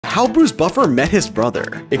how Bruce Buffer met his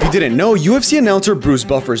brother. If you didn't know, UFC announcer Bruce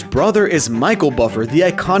Buffer's brother is Michael Buffer, the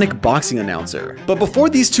iconic boxing announcer. But before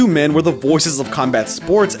these two men were the voices of combat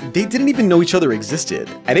sports, they didn't even know each other existed.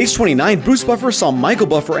 At age 29, Bruce Buffer saw Michael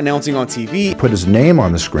Buffer announcing on TV, put his name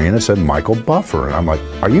on the screen and said Michael Buffer, and I'm like,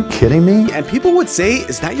 are you kidding me? And people would say,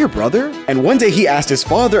 is that your brother? And one day he asked his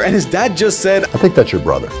father, and his dad just said, I think that's your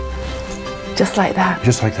brother. Just like that.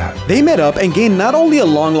 Just like that. They met up and gained not only a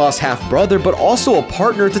long-lost half-brother, but also a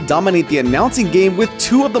partner to dominate the announcing game with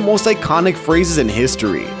two of the most iconic phrases in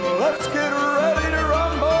history.